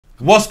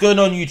What's going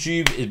on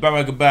YouTube? It's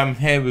Bandwagonbam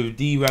here with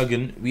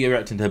D-Wagon. We are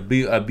reacting to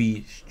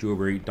B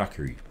Strawberry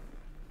Daiquiri.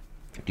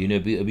 Do you know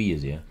B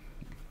is, yeah?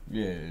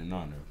 Yeah,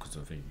 no, because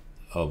I think.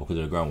 Oh, because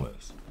of the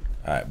groundworks.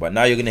 Alright, but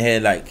now you're gonna hear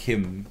like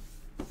him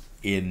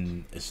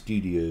in a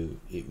studio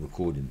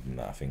recording and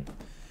that, I think.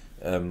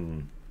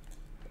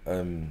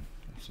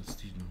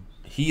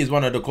 He is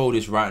one of the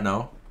coldest right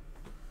now.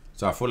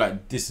 So I feel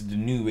like this is the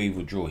new wave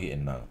of drill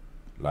hitting now.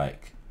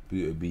 Like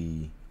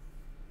B,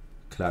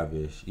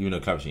 Clavish, even though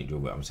Clavish ain't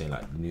drill, but I'm saying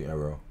like the new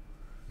era.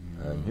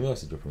 Who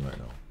else is dropping right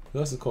now? Who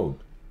else is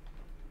cold?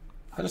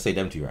 I'll just say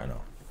them two right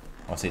now.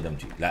 I'll say them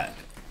two. Like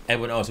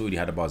everyone else already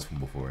had a buzz from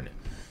before, innit?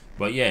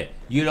 But yeah,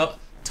 you lot,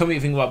 tell me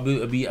anything about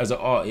Buta B as an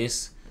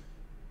artist.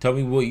 Tell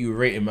me what you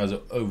rate him as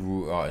an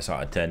overall artist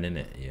out of 10,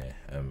 innit? Yeah.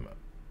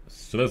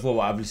 So far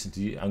what I've listened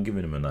to, I'm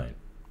giving him a 9.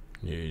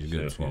 Yeah, he's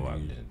good. So far what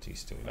I've listened to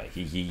still. Like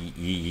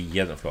he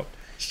hasn't flopped.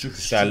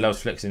 This guy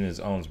loves flexing his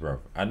arms, bro.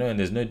 I know, and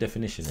there's no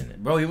definition in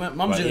it. Bro, you went,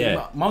 mum's your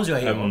here,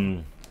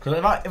 because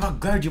if I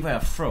grabbed you by a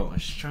throat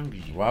and strangled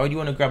you. Why would you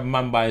want to grab a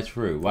man by his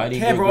throat? Why do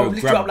you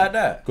lift you up like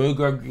that? Go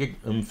grab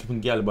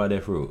flipping gal by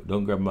their throat.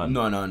 Don't grab man.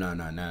 No.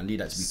 Need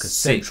that to be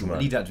consensual.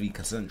 Need that to be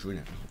consensual,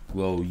 innit?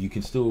 Well, you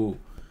can still.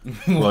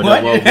 If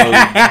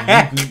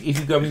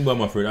you grab me by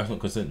my throat, that's not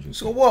consensual.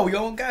 So what?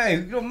 You're a guy.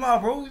 You're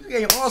mad, bro. You get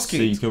your ass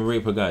kicked. So you can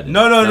rape a guy then?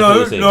 No.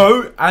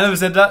 I never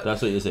said that.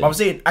 That's what you're saying. But I'm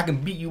saying I can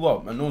beat you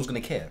up and no one's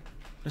gonna care.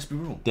 Let's be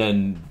real.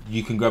 Then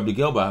you can grab the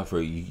girl by her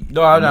throat.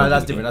 No,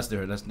 that's different.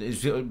 That's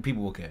different.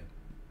 People will care.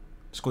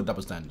 It's called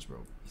double standards, bro.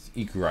 It's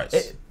equal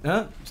rights.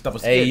 Huh? It's double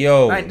standards. Hey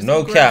yo,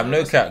 no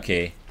cap,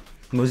 K.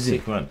 What's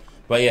it, man?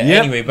 But yeah,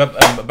 anyway,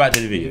 back to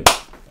the video.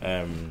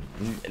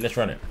 Let's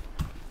run it.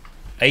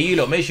 Hey you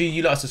lot, make sure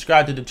you lot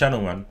subscribe to the channel,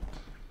 man.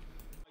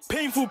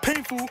 Painful,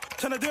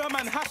 trying to do a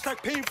man,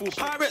 hashtag painful.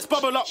 Pirates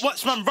bubble up,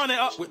 watch man run it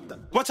up.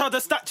 Watch how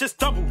the stat just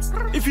doubles.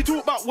 If you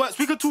talk about works,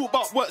 we could talk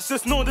about works.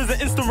 Just know there's an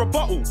instant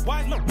rebuttal.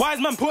 Wise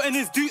man putting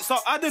his dukes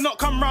up. I did not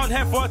come round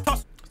here for a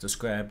toss.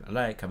 Subscribe,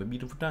 like, have a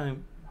beautiful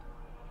time.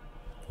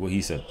 What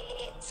he said.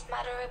 It's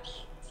matter of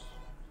beats.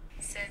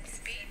 Said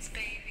speeds,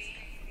 baby.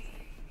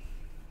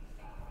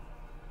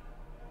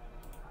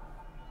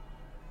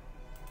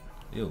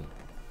 Yo.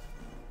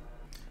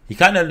 He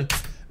kind of.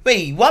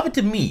 Wait, what happened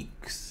to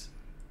Meeks?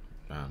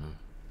 I don't know.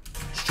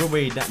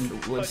 Strawberry,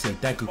 what's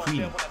it?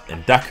 Daiquiri.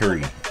 And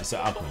Daiquiri. It's an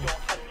album.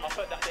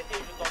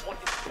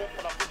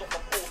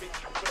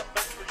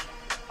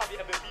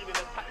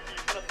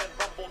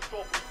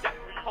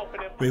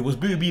 Wait, was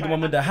Boo B the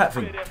one with the hat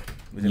thing?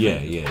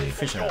 Yeah.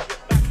 Fish hat.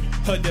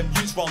 Heard them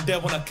youths round there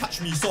wanna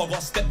catch me, so I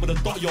got step with a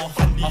dot your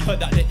handy. I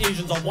heard that the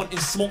Asians are wanting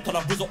smoke, till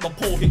I rizz up the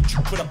pole, hit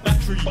trick with a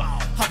battery.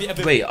 Have you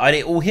ever? Wait, are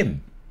they all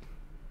him?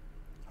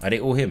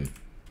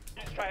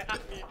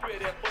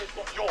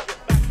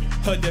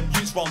 Heard them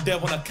youths round there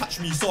wanna catch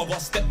me, so I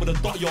got step with a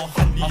dot your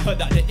handy. I heard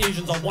that the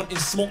Asians are wanting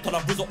smoke, till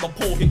I rizz up the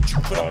pole, hit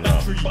trick with a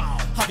battery.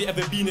 Have you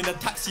ever been in a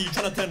taxi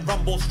trying to turn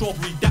Rambo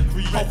strawberry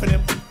daiquiri? Helping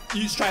them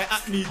youths try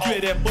at me, 2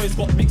 of them boys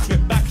got mixed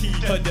with backy.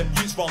 Heard them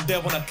youths round there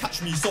wanna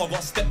catch me, so I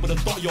got step with a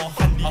dot your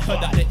handy. I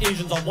heard that the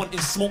Asians are wanting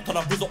smoke, till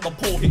I rizz up the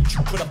pole, hit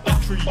trick with a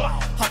battery.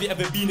 Have you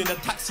ever been in a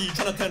taxi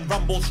trying to turn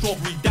Rambo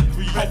strawberry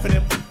daiquiri? Helping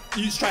them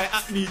youths try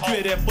at me, 2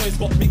 of them boys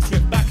got mixed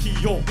with backy.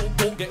 Yo,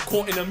 don't get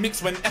caught in a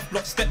mix when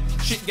F-block step,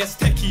 shit gets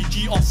techie.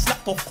 GR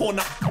slapped off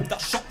corner,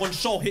 that shotgun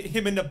shell hit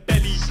him in the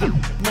belly.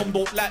 Mom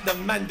don't like the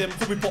man, them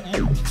probably put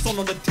more son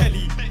on the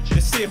telly. They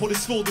say how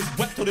this field is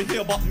wet till they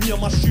hear about me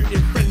and my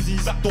shooting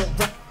frenzies. That don't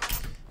rap.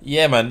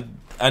 Yeah, man,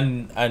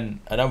 and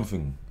another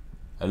thing,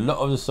 a lot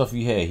of the stuff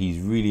you hear, he's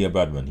really a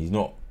bad man. He's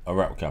not a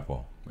rap capper.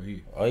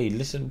 Hey,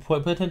 listen, pay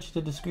attention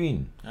to the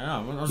screen. I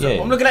know,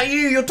 I'm looking at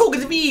you. You're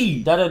talking to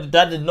me. That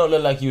did not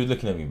look like he was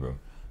looking at me, bro.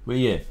 But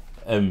yeah,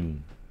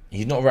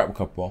 he's not a rap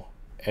capper.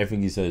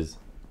 Everything he says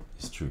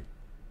is true.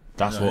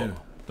 That's what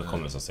the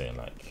comments are saying.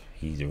 Like,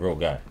 he's a real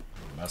guy.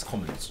 That's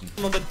comments.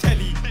 On the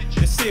telly,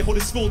 they say how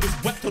this field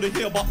is wet till they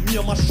hear about me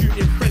and my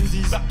shooting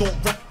frenzies. That don't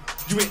rap.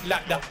 You ain't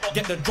like that.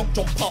 Get the drop,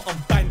 jump out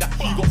and bang that.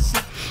 He got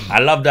slapped. I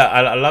love that.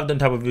 I love them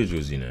type of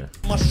visuals, you know.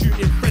 My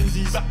shooting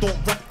frenzies. That don't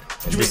rap.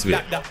 You ain't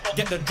like that.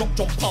 Get the drop,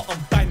 jump out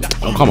and bang that.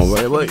 Oh, come on,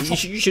 you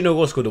should know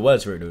what's called the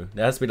words for it, though.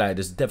 There has to be like,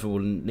 there's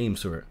definitely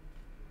names for it.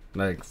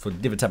 Like, for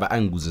different type of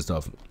angles and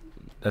stuff. There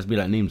has to be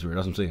like names for it,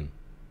 that's what I'm saying.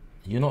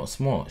 You're not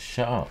smart.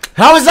 Shut up.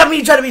 How is that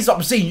me trying to be smart?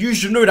 I'm saying you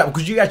should know that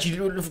because you actually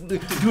do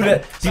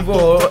that.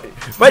 People,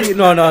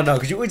 no,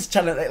 because you always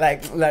trying to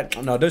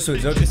like no, those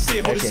sorts. We try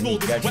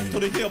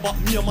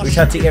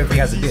to take everything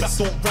as a diss.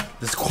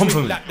 This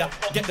compliment.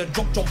 Get the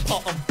drop, jump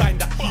out and bang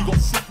that. He got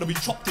slapped, no, we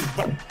chopped his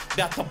rap.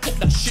 They had to put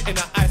that shit in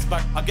an ice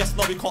bag. I guess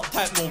now we can't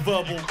type no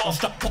verbal. I'll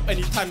strap up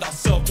anytime that I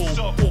circle.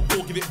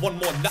 Go give it one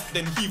more lap,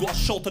 then he got a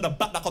shot to the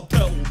back like a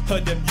turtle.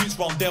 Heard them youths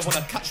round there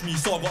wanna catch me,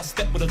 so I got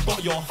step with a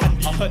dot your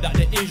handy. I heard that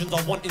the Asians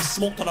are wanting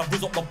smoke, till I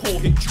rizz up the pole,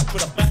 hit trick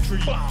with a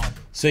battery.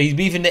 So he's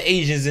beefing the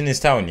Asians in his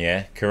town,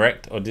 yeah?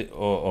 Correct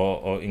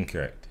or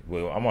incorrect?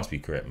 Well, I must be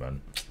correct,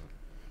 man.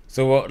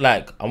 So what,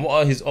 like, and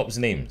what are his ops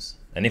names?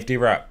 And if they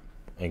rap,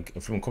 and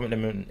from comment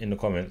them in the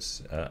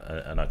comments,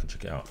 and I can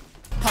check it out.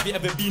 Have you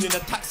ever been in a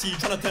taxi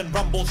trying to turn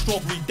Rambo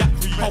strawberry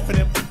daiquiri? How can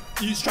them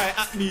youths try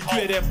at me?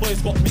 2 of their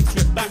boys got mixed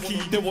with backy.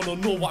 They wanna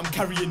know what I'm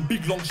carrying.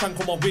 Big long shank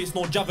on my waist,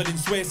 no javelin.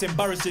 Swear it's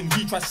embarrassing.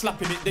 He tried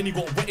slapping it, then he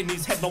got wet in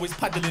his head, now he's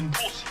paddling.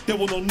 They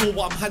wanna know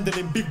what I'm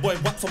handling. Big boy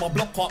waps on my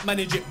block, can't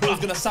manage it. Bro's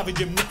gonna savage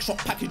him, next shot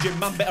packaging.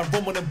 Man better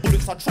run when them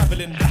bullets are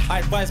travelling. I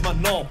advise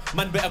man now,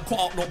 man better cut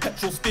out no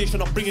petrol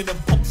station. I'm bringing them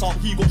pops out.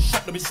 He got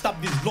shot, then he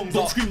stabbed his lungs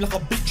out. Scream like a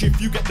bitch if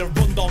you get the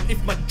rundown.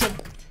 If man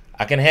jump.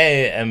 I can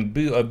hear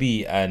Boota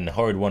B and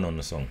Horrid One on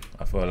the song.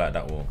 I feel like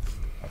that will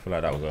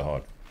go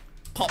hard.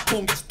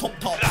 Popcorn gets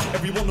topped up.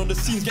 Everyone on the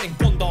scene's getting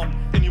gunned down.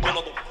 Anyone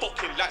on the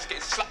fucking lights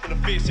getting slapped in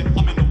the face if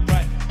I'm in the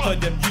right.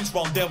 Heard them youths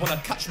round there wanna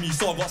catch me,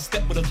 so I got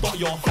step with a dot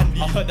your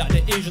handy. I heard that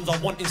the Asians are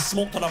wanting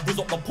smoke, and I whiz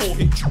up the pole,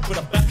 hit you with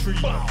a battery.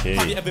 Okay.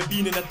 Have you ever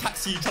been in a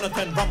taxi trying to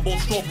turn Rambo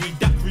strawberry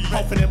daiquiri?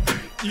 How can them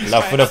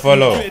Love for the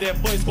follow. Their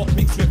boys got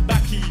mixed with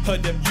backy.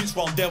 Heard them youths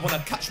round there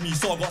wanna catch me,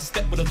 so I got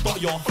step with a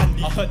dot your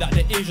handy. I heard that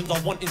the Asians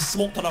are wanting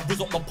smoke, and I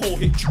whiz up the pole,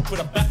 hit you with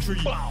a battery.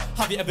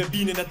 Have you ever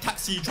been in a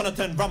taxi trying to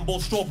turn Rambo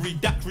strawberry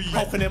daiquiri?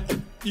 How can them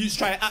youths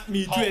try at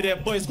me? 2 of their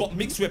boys got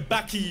mixed with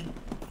backy.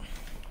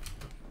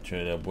 2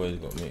 of their boys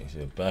got mixed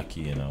with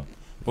backy, you know.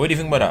 What do you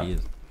think about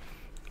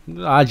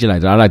that? I actually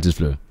like that. I like this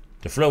flow.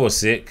 The flow was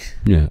sick.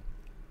 Yeah.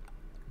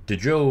 The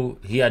drill,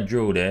 he had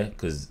drill there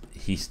because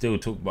he still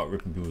talked about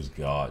ripping people's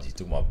guards. He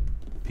talked about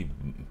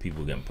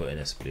people getting put in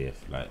a spliff.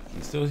 Like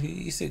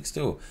he's sick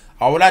still.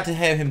 I would like to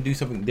hear him do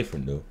something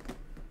different though.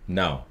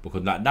 Now,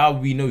 because like now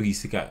we know he's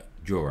sick at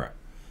drill rap.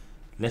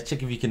 Let's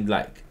check if he can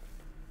like.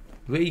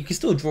 Well, you can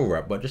still drill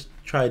rap, but just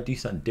try to do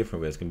something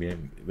different where it's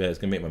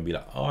gonna make man be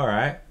like, all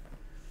right.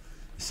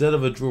 Instead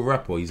of a drill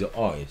rapper, he's an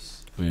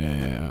artist.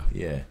 Yeah.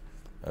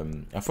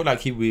 I feel like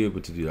he'll be able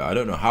to do that. I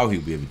don't know how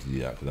he'll be able to do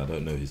that because I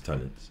don't know his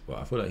talents. But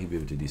I feel like he'll be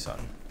able to do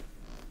something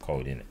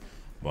cold in it.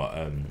 But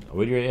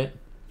what do you rate it?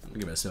 I'll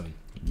give it a 7.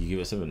 You give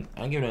it a 7.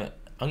 I'm giving it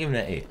an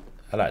 8.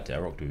 I liked it. I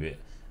rocked with it.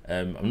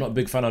 I'm not a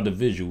big fan of the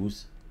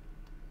visuals,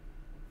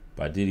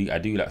 but I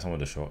do like some of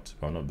the shots.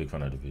 But I'm not a big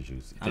fan of the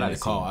visuals. I like the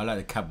car. I like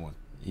the cab one.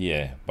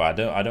 Yeah, but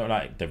I don't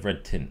like the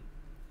red tint.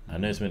 I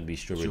know it's meant to be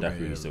strawberry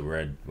daiquiri, yeah. so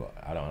red, but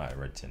I don't like the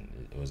red tint.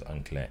 It was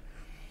unclear.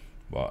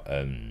 But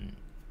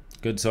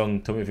good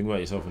song. Tell me what you think about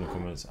yourself in the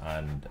comments,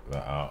 and we're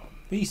out.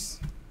 Peace.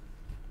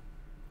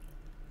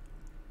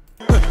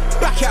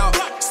 Back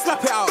out,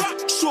 slap it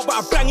out, short but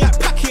I bang like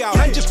Pacquiao.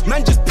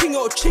 Man just ping it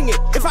or ching it.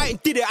 If I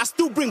ain't did it, I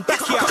still bring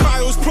back out.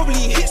 Kyle's probably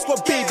hit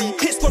squad baby,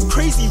 hit squad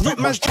crazy, rip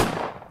man's.